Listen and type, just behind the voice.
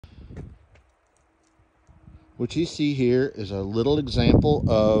What you see here is a little example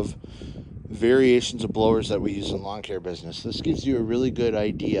of variations of blowers that we use in lawn care business. This gives you a really good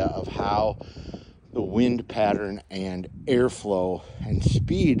idea of how the wind pattern and airflow and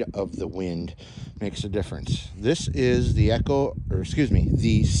speed of the wind makes a difference. This is the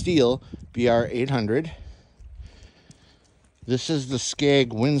the Stihl BR800. This is the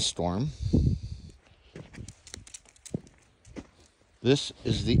Scag Windstorm. This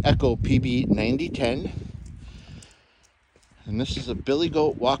is the PB9010. And this is a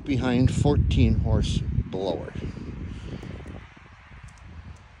Billygoat walk behind 14 horse blower.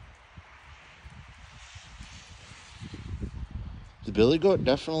 The Billygoat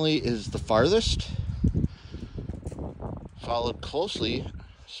definitely is the farthest, followed closely,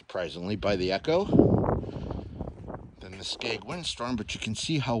 surprisingly, by the Echo, then the Scag Windstorm, but you can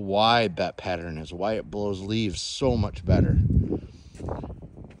see how wide that pattern is, why it blows leaves so much better.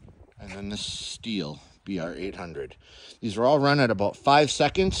 And then the Stihl BR800. These are all run at about 5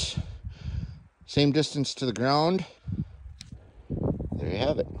 seconds, same distance to the ground. There you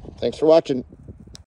have it. Thanks for watching.